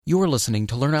You are listening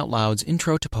to Learn Out Loud's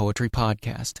Intro to Poetry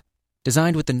podcast.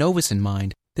 Designed with the novice in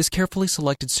mind, this carefully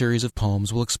selected series of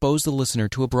poems will expose the listener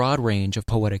to a broad range of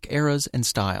poetic eras and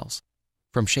styles.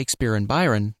 From Shakespeare and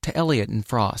Byron to Eliot and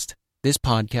Frost, this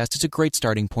podcast is a great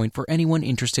starting point for anyone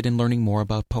interested in learning more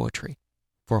about poetry.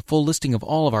 For a full listing of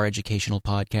all of our educational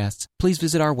podcasts, please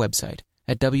visit our website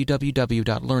at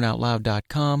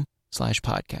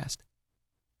www.learnoutloud.com/podcast.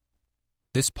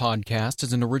 This podcast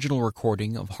is an original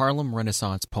recording of Harlem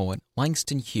Renaissance poet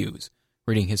Langston Hughes,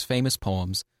 reading his famous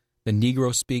poems, The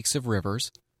Negro Speaks of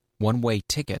Rivers, One Way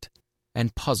Ticket,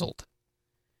 and Puzzled.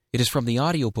 It is from the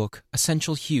audiobook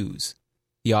Essential Hues.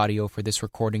 The audio for this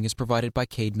recording is provided by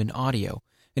Caedmon Audio,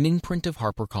 an imprint of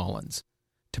HarperCollins.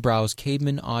 To browse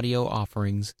Caedmon Audio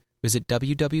offerings, visit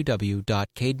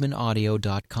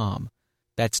www.caedmonaudio.com.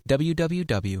 That's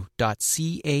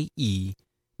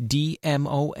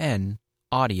www.caedmonaudio.com.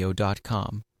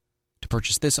 To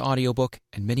purchase this audiobook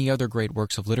and many other great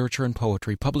works of literature and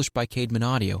poetry published by Caedmon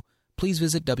Audio, please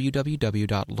visit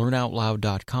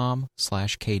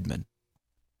www.learnoutloud.com/Caedmon.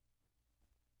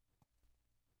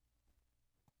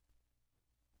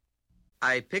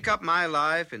 I pick up my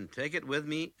life and take it with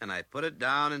me, and I put it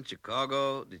down in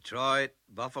Chicago, Detroit,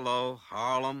 Buffalo,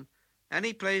 Harlem,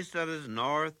 any place that is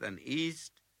north and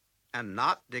east and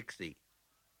not Dixie.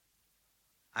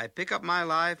 I pick up my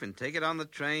life and take it on the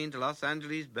train to Los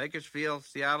Angeles, Bakersfield,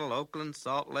 Seattle, Oakland,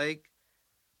 Salt Lake,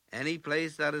 any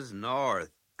place that is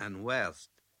north and west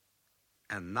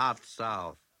and not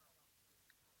south.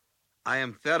 I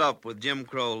am fed up with Jim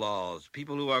Crow laws,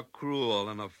 people who are cruel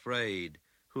and afraid,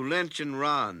 who lynch and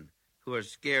run, who are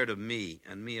scared of me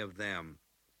and me of them.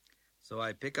 So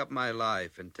I pick up my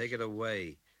life and take it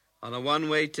away on a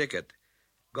one-way ticket,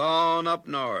 gone up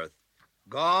north,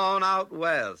 gone out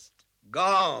west,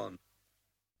 gone.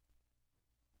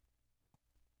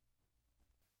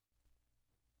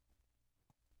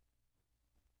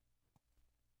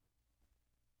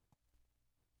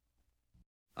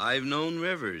 I've known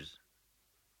rivers.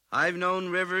 I've known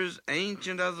rivers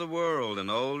ancient as the world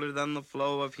and older than the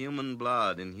flow of human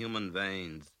blood in human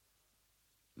veins.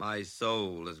 My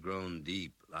soul has grown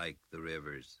deep like the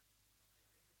rivers.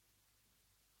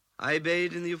 I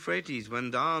bathed in the Euphrates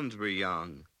when dawns were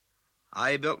young.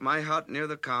 I built my hut near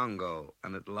the Congo,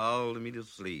 and it lulled me to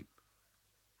sleep.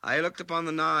 I looked upon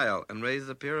the Nile and raised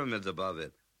the pyramids above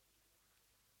it.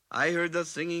 I heard the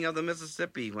singing of the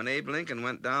Mississippi when Abe Lincoln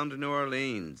went down to New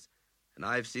Orleans, and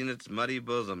I've seen its muddy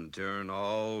bosom turn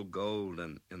all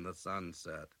golden in the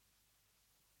sunset.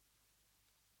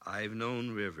 I've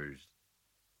known rivers,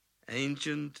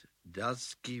 ancient,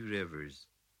 dusky rivers.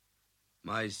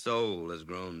 My soul has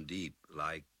grown deep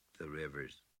like the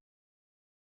rivers.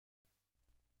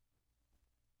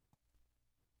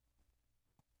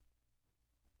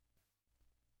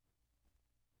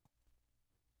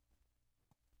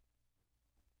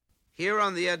 Here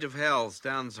on the edge of hell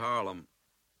stands Harlem,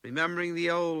 remembering the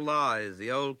old lies,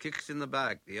 the old kicks in the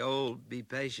back, the old be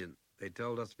patient they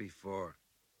told us before.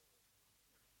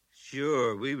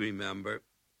 Sure, we remember.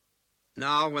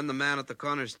 Now when the man at the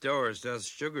corner store says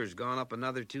sugar's gone up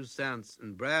another 2 cents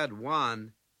and bread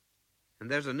 1,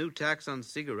 and there's a new tax on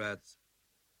cigarettes,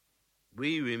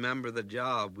 we remember the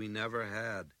job we never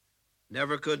had,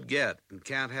 never could get, and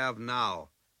can't have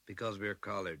now because we're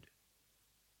colored.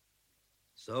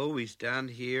 So we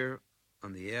stand here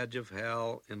on the edge of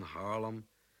hell in Harlem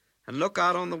and look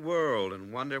out on the world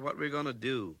and wonder what we're going to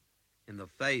do in the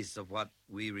face of what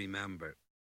we remember.